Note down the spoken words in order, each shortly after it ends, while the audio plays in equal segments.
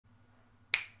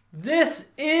This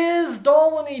is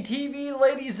Dolynny TV,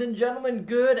 ladies and gentlemen.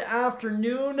 Good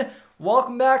afternoon.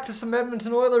 Welcome back to some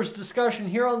Edmonton Oilers discussion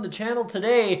here on the channel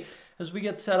today as we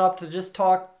get set up to just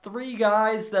talk three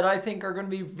guys that I think are going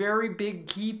to be very big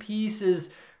key pieces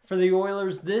for the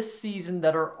Oilers this season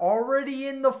that are already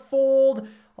in the fold.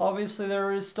 Obviously,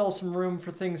 there is still some room for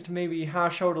things to maybe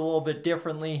hash out a little bit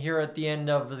differently here at the end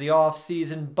of the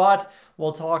offseason, but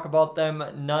we'll talk about them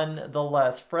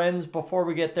nonetheless. Friends, before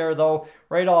we get there, though,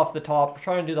 right off the top,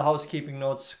 try and do the housekeeping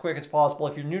notes as quick as possible.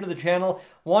 If you're new to the channel,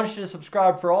 I want you to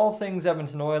subscribe for all things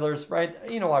Edmonton Oilers, right?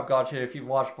 You know I've got you if you've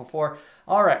watched before.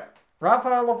 All right,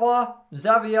 Raphael Lavoie,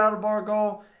 Xavier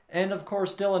Bourgault, and of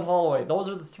course Dylan Holloway. Those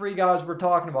are the three guys we're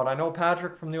talking about. I know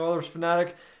Patrick from the Oilers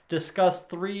Fanatic discussed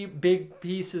three big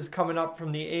pieces coming up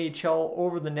from the AHL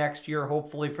over the next year,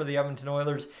 hopefully for the Edmonton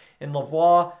Oilers, in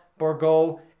Lavoie,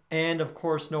 Bourgault, and of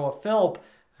course Noah Philp,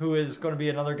 who is going to be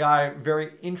another guy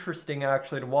very interesting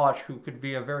actually to watch, who could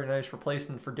be a very nice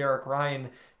replacement for Derek Ryan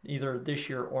either this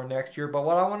year or next year. But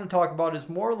what I want to talk about is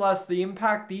more or less the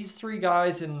impact these three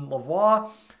guys in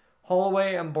Lavoie,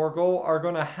 Holloway, and Bourgault are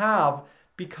going to have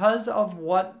because of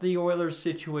what the Oilers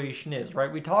situation is,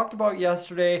 right? We talked about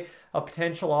yesterday a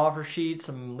potential offer sheet,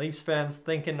 some Leafs fans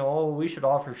thinking, oh, we should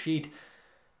offer sheet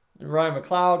Ryan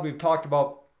McLeod. We've talked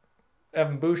about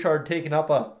Evan Bouchard taking up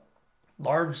a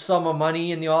large sum of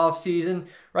money in the offseason,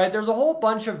 right? There's a whole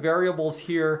bunch of variables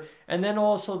here. And then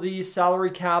also the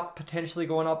salary cap potentially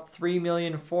going up $3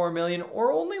 million, $4 million,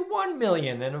 or only $1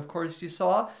 million. And of course, you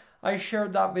saw I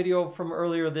shared that video from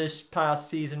earlier this past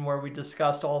season where we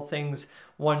discussed all things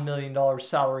 $1 million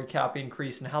salary cap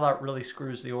increase and how that really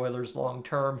screws the Oilers long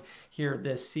term here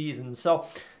this season. So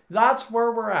that's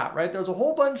where we're at, right? There's a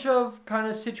whole bunch of kind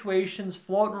of situations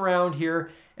floating around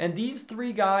here, and these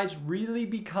three guys really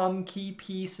become key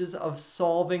pieces of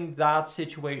solving that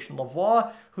situation.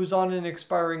 Lavoie, who's on an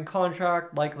expiring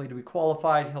contract, likely to be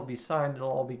qualified. He'll be signed.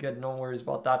 It'll all be good. No worries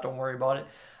about that. Don't worry about it.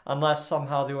 Unless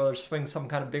somehow the Oilers swing some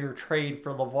kind of bigger trade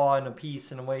for Lavoie in a piece,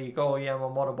 and away you go,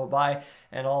 Yamamoto bye-bye,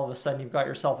 and all of a sudden you've got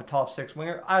yourself a top six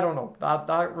winger. I don't know.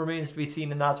 That remains to be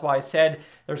seen, and that's why I said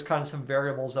there's kind of some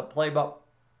variables at play. But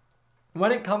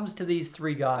when it comes to these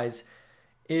three guys,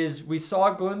 is we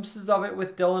saw glimpses of it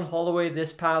with Dylan Holloway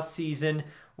this past season,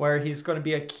 where he's going to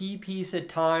be a key piece at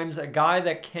times, a guy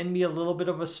that can be a little bit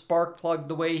of a spark plug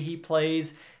the way he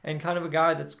plays, and kind of a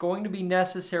guy that's going to be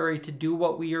necessary to do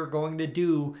what we are going to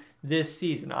do this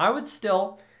season. I would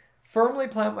still firmly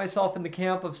plant myself in the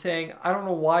camp of saying, I don't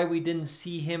know why we didn't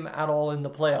see him at all in the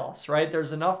playoffs, right?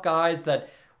 There's enough guys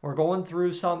that were going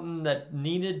through something that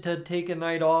needed to take a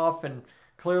night off, and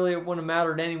clearly it wouldn't have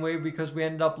mattered anyway because we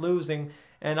ended up losing.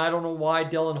 And I don't know why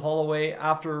Dylan Holloway,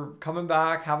 after coming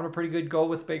back, having a pretty good go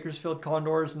with Bakersfield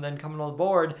Condors and then coming on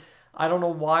board, I don't know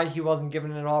why he wasn't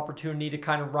given an opportunity to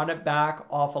kind of run it back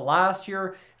off of last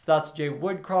year. If that's a Jay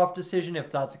Woodcroft decision,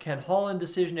 if that's a Ken Holland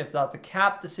decision, if that's a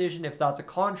cap decision, if that's a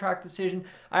contract decision,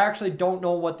 I actually don't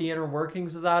know what the inner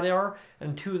workings of that are.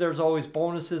 And two, there's always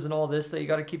bonuses and all this that you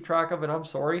got to keep track of. And I'm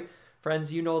sorry,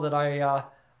 friends, you know that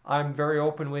I'm very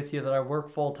open with you that I work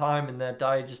full time and that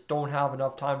I just don't have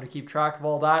enough time to keep track of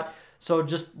all that. So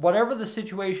just whatever the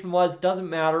situation was, doesn't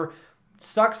matter.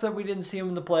 Sucks that we didn't see him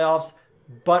in the playoffs,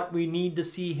 but we need to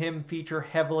see him feature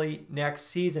heavily next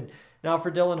season. Now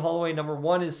for Dylan Holloway, number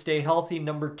one is stay healthy.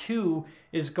 Number two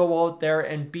is go out there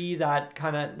and be that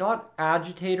kind of, not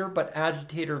agitator, but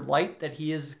agitator light that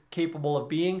he is capable of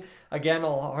being. Again,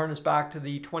 I'll harness back to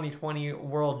the 2020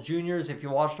 World Juniors. If you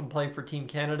watched him play for Team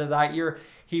Canada that year,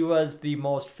 he was the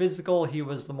most physical. He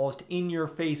was the most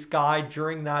in-your-face guy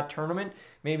during that tournament.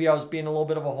 Maybe I was being a little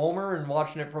bit of a homer and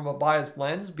watching it from a biased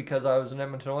lens because I was an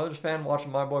Edmonton Oilers fan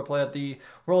watching my boy play at the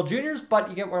World Juniors, but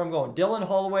you get where I'm going. Dylan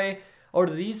Holloway, out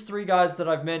of these three guys that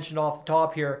I've mentioned off the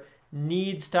top here,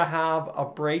 needs to have a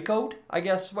breakout, I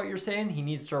guess is what you're saying. He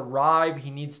needs to arrive.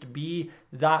 He needs to be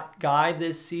that guy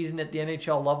this season at the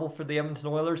NHL level for the Edmonton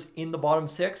Oilers in the bottom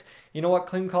six. You know what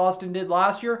Klim Kostin did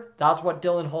last year? That's what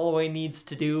Dylan Holloway needs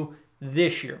to do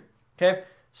this year. Okay?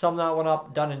 Sum that one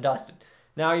up, done and dusted.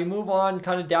 Now you move on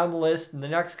kind of down the list, and the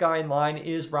next guy in line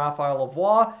is Raphael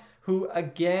Lavoie, who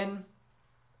again,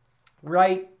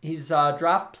 right, he's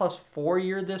draft plus 4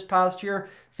 year this past year,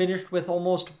 finished with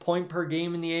almost a point per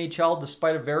game in the AHL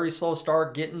despite a very slow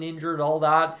start, getting injured, all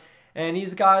that. And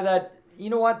he's a guy that, you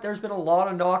know what, there's been a lot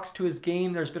of knocks to his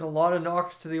game. There's been a lot of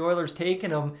knocks to the Oilers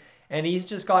taking him, and he's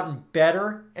just gotten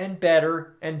better and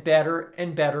better and better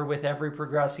and better with every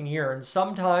progressing year. And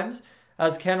sometimes,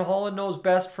 as Ken Holland knows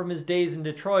best from his days in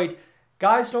Detroit,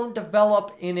 guys don't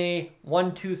develop in a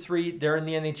 1, 2, 3, they're in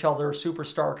the NHL, they're a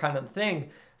superstar kind of thing.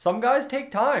 Some guys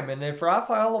take time, and if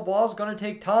Raphael Lavoie is going to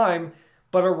take time,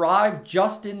 but arrive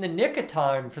just in the nick of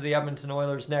time for the Edmonton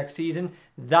Oilers next season,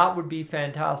 that would be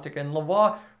fantastic. And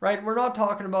Lavoie, right, we're not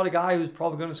talking about a guy who's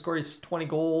probably going to score his 20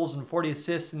 goals and 40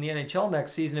 assists in the NHL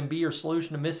next season and be your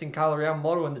solution to missing Kailer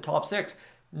Yamamoto in the top 6.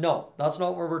 No, that's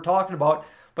not what we're talking about.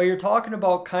 But you're talking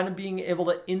about kind of being able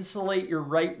to insulate your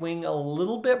right wing a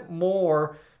little bit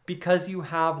more because you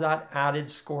have that added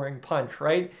scoring punch,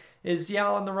 right?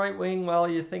 On the right wing, well,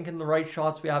 you think in the right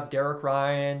shots, we have Derek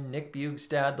Ryan, Nick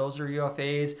Bjugstad, those are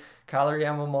UFAs, Kailer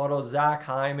Yamamoto, Zach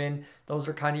Hyman, those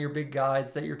are kind of your big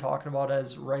guys that you're talking about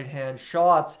as right-hand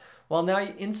shots. Well, now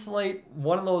you insulate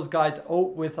one of those guys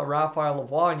out with a Raphael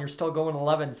Lavoie, and you're still going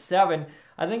 11-7.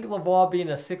 I think Lavoie being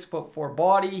a 6'4"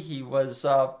 body, he was,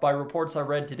 by reports I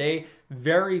read today,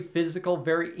 very physical,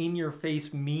 very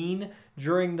in-your-face mean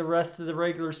during the rest of the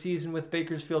regular season with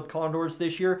Bakersfield Condors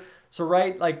this year. So,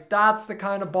 right, like that's the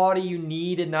kind of body you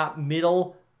need in that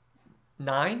middle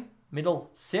 9, middle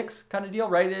 6 kind of deal,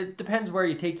 right? It depends where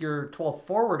you take your 12th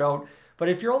forward out. But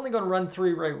if you're only going to run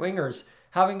 3 right wingers,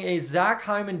 having a Zach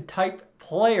Hyman type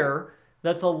player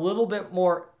that's a little bit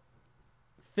more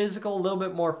physical, a little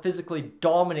bit more physically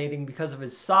dominating because of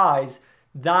his size,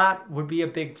 that would be a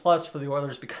big plus for the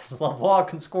Oilers because Lavoie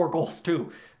can score goals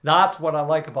too. That's what I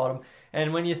like about him.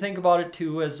 And when you think about it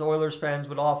too, as Oilers fans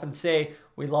would often say,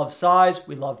 we love size,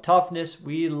 we love toughness,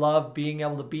 we love being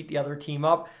able to beat the other team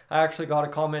up. I actually got a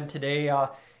comment today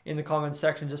in the comments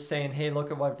section just saying, hey,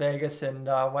 look at what Vegas and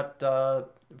what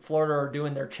Florida are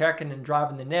doing. They're checking and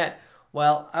driving the net.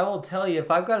 Well, I will tell you,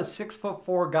 if I've got a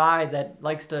 6'4" guy that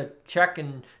likes to check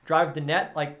and drive the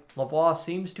net like Lavoie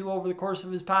seems to over the course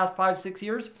of his past 5-6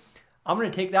 years, I'm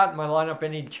going to take that in my lineup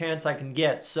any chance I can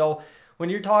get. So when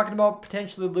you're talking about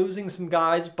potentially losing some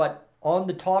guys, but on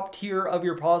the top tier of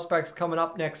your prospects coming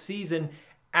up next season,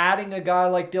 adding a guy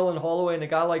like Dylan Holloway and a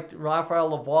guy like Raphael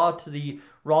Lavoie to the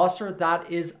roster,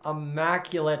 that is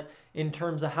immaculate in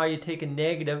terms of how you take a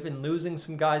negative and losing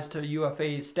some guys to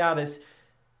UFA status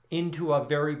into a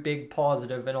very big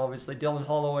positive. And obviously Dylan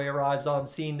Holloway arrives on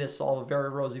scene. This is all a very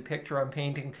rosy picture I'm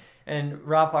painting. And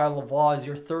Raphael Lavoie is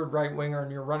your 3rd right winger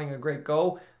and you're running a great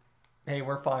go. Hey,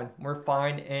 we're fine. We're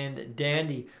fine and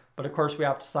dandy. But of course we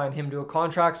have to sign him to a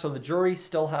contract. So the jury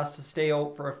still has to stay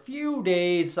out for a few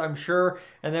days, I'm sure.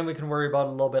 And then we can worry about it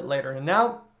a little bit later. And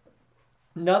now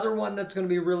another one that's going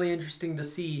to be really interesting to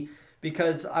see,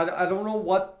 because I don't know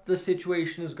what the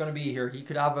situation is going to be here. He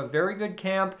could have a very good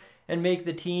camp and make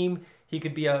the team. He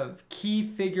could be a key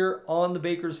figure on the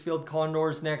Bakersfield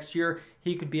Condors next year.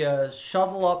 He could be a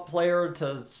shuttle-up player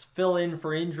to fill in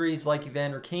for injuries like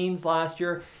Evander Kane's last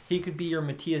year. He could be your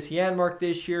Matthias Janmark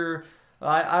this year.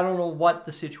 I don't know what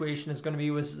the situation is going to be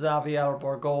with Xavier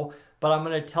Bourgault, but I'm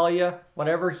going to tell you,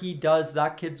 whatever he does,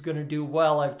 that kid's going to do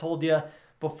well. I've told you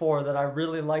before that I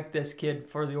really like this kid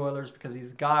for the Oilers because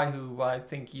he's a guy who I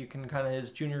think you can kind of,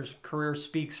 his junior career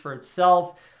speaks for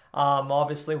itself.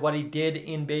 Obviously what he did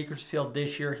in Bakersfield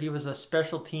this year, he was a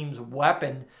special teams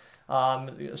weapon.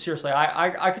 Seriously,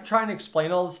 I could try and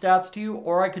explain all the stats to you,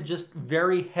 or I could just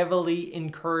very heavily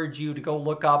encourage you to go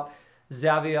look up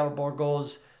Xavier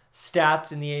Bourgault's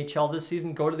stats in the AHL this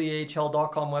season. Go to the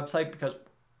AHL.com website because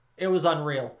it was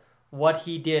unreal what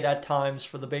he did at times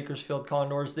for the Bakersfield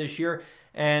Condors this year.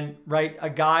 And right, a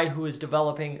guy who is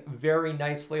developing very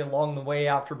nicely along the way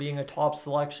after being a top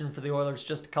selection for the Oilers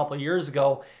just a couple of years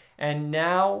ago. And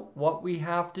now what we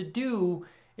have to do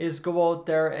is go out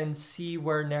there and see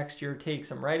where next year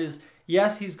takes him, right?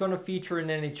 Yes, he's going to feature in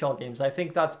NHL games. I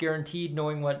think that's guaranteed,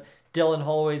 knowing what Dylan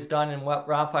Holloway's done and what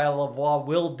Raphael Lavoie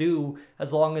will do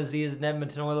as long as he is an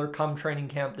Edmonton Oiler come training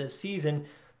camp this season.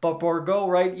 But Bourgault,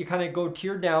 right, you kind of go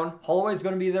tier down. Holloway's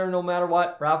going to be there no matter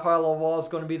what. Raphael Lavoie is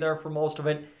going to be there for most of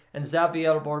it. And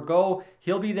Xavier Bourgault,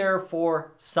 he'll be there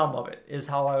for some of it, is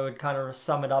how I would kind of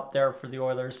sum it up there for the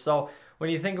Oilers. So when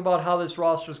you think about how this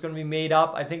roster is going to be made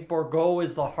up, I think Bourgault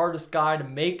is the hardest guy to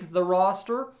make the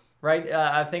roster, right?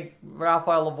 I think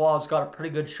Raphael Lavoie has got a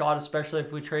pretty good shot, especially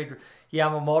if we trade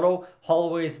Yamamoto.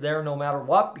 Holloway's there no matter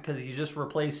what because you just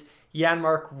replace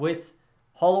Janmark with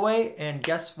Holloway, and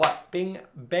guess what? Bing,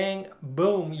 bang,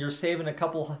 boom. You're saving a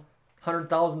couple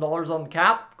 $100,000 on the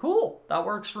cap. Cool. That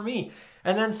works for me.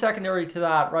 And then secondary to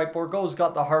that, right, Bourgault's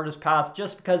got the hardest path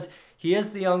just because he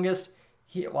is the youngest.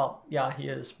 He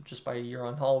is just by a year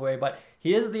on Holloway, but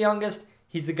he is the youngest.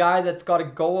 He's the guy that's got to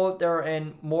go out there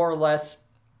and more or less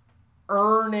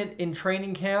earn it in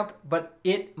training camp, but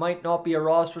it might not be a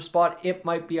roster spot. It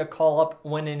might be a call-up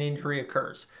when an injury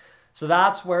occurs. So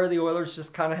that's where the Oilers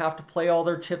just kind of have to play all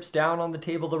their chips down on the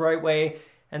table the right way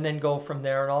and then go from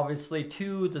there. And obviously,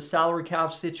 too, the salary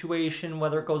cap situation,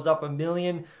 whether it goes up $1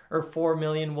 million or $4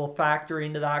 million, will factor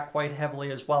into that quite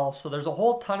heavily as well. So there's a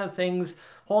whole ton of things,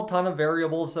 whole ton of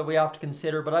variables that we have to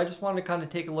consider. But I just wanted to kind of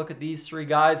take a look at these three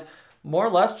guys, more or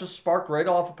less just sparked right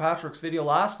off of Patrick's video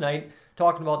last night,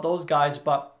 talking about those guys.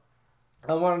 But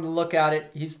I wanted to look at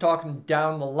it. He's talking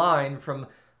down the line from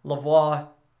Lavoie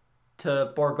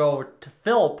to Bourgault to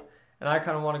Philp, and I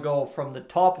kind of want to go from the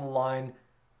top of the line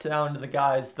down to the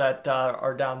guys that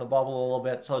are down the bubble a little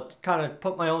bit. So kind of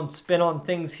put my own spin on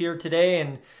things here today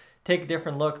and take a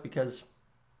different look, because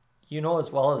you know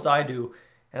as well as I do,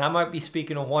 and I might be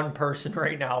speaking to one person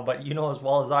right now, but you know as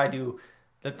well as I do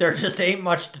that there just ain't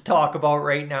much to talk about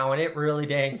right now, and it really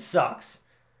dang sucks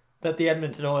that the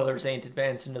Edmonton Oilers ain't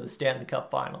advancing to the Stanley Cup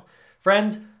final.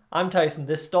 Friends, I'm Tyson.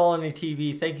 This is Dolynny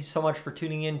TV. Thank you so much for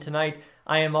tuning in tonight.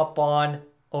 I am up on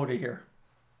Oda here.